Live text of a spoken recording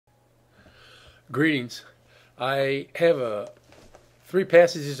Greetings. I have three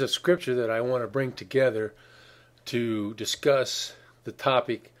passages of scripture that I want to bring together to discuss the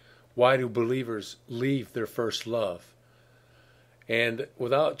topic, why do believers leave their first love? And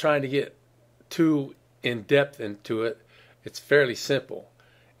without trying to get too in-depth into it, it's fairly simple.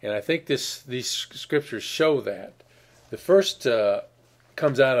 And I think these scriptures show that. The first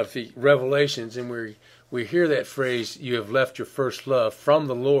comes out of the Revelations, and we hear that phrase, you have left your first love, from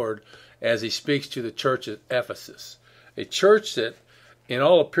the Lord as he speaks to the church at Ephesus. A church that, in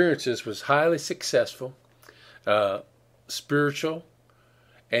all appearances, was highly successful, spiritual,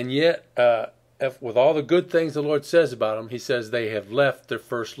 and yet, with all the good things the Lord says about them, he says they have left their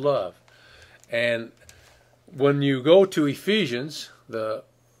first love. And when you go to Ephesians, the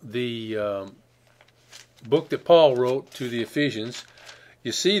book that Paul wrote to the Ephesians,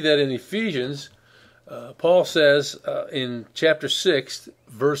 you see that in Ephesians, Paul says in chapter 6,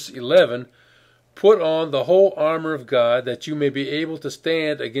 verse 11, put on the whole armor of God that you may be able to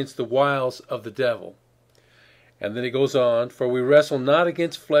stand against the wiles of the devil. And then he goes on, for we wrestle not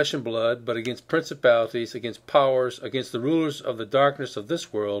against flesh and blood, but against principalities, against powers, against the rulers of the darkness of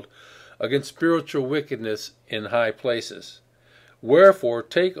this world, against spiritual wickedness in high places. Wherefore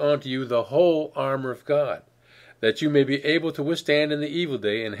take unto you the whole armor of God, that you may be able to withstand in the evil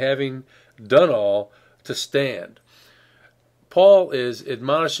day, and having done all, to stand. Paul is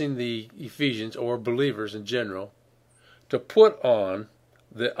admonishing the Ephesians, or believers in general, to put on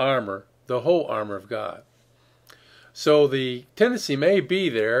the armor, the whole armor of God. So the tendency may be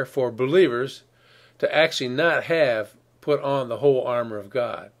there for believers to actually not have put on the whole armor of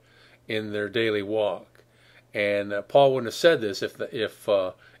God in their daily walk. And Paul wouldn't have said this if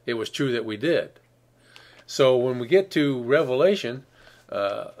it was true that we did. So when we get to Revelation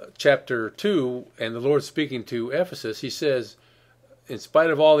chapter 2, and the Lord speaking to Ephesus, he says, in spite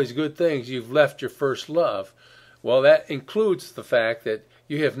of all these good things, you've left your first love. Well, that includes the fact that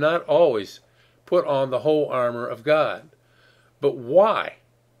you have not always put on the whole armor of God. But why?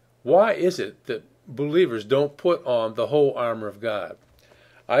 Why is it that believers don't put on the whole armor of God?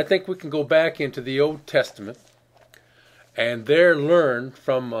 I think we can go back into the Old Testament and there learn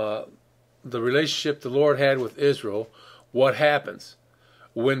from the relationship the Lord had with Israel what happens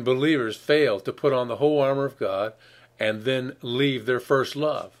when believers fail to put on the whole armor of God and then leave their first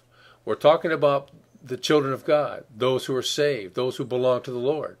love. We're talking about the children of God, those who are saved, those who belong to the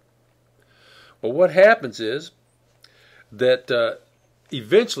Lord. Well, what happens is that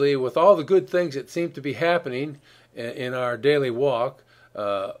eventually, with all the good things that seem to be happening in our daily walk,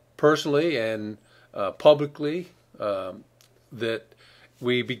 personally and publicly, that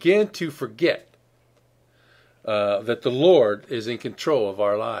we begin to forget that the Lord is in control of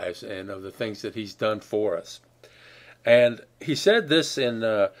our lives and of the things that he's done for us. And he said this in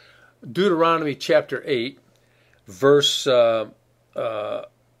Deuteronomy chapter 8, verse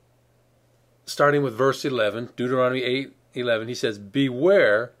starting with verse 11, Deuteronomy 8:11, he says,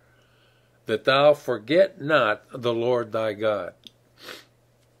 beware that thou forget not the Lord thy God,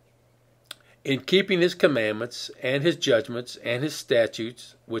 in keeping his commandments and his judgments and his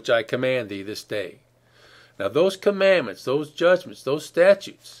statutes, which I command thee this day. Now those commandments, those judgments, those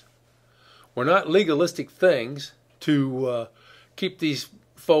statutes were not legalistic things to keep these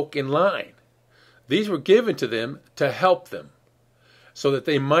folk in line. These were given to them to help them so that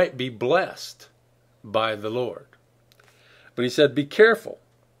they might be blessed by the Lord. But he said, be careful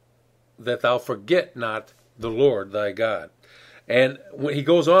that thou forget not the Lord thy God. And when he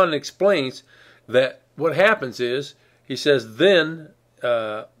goes on and explains that what happens is, he says, then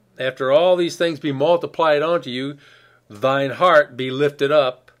after all these things be multiplied unto you, thine heart be lifted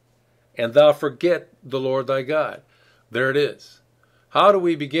up, and thou forget the Lord thy God. There it is. How do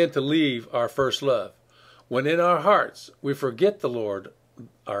we begin to leave our first love? When in our hearts we forget the Lord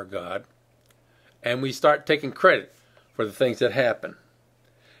our God, and we start taking credit for the things that happen.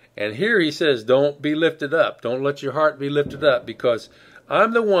 And here he says, don't be lifted up. Don't let your heart be lifted up, because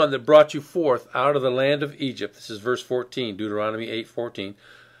I'm the one that brought you forth out of the land of Egypt. This is verse 14, Deuteronomy 8:14,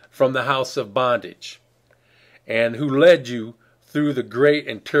 from the house of bondage, and who led you through the great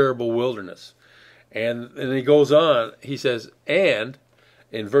and terrible wilderness. And he goes on, he says, and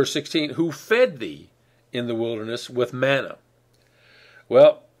in verse 16, who fed thee in the wilderness with manna.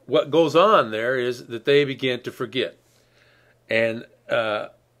 Well, what goes on there is that they begin to forget. And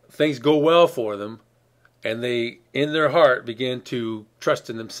things go well for them, and they, in their heart, begin to trust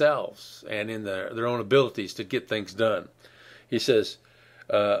in themselves and in their own abilities to get things done. He says,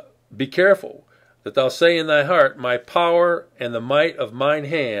 be careful that thou say in thy heart, my power and the might of mine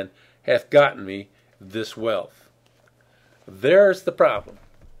hand hath gotten me this wealth. There's the problem.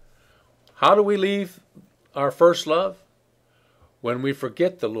 How do we leave our first love? When we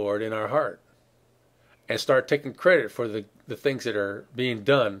forget the Lord in our heart and start taking credit for the things that are being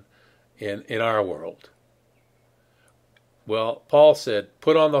done in our world. Well, Paul said,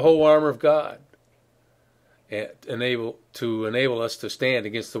 put on the whole armor of God and enable us to stand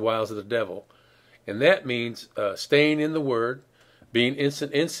against the wiles of the devil. And that means staying in the Word, being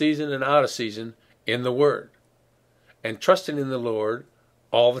instant in season and out of season in the Word, and trusting in the Lord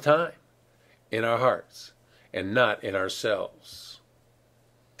all the time in our hearts and not in ourselves.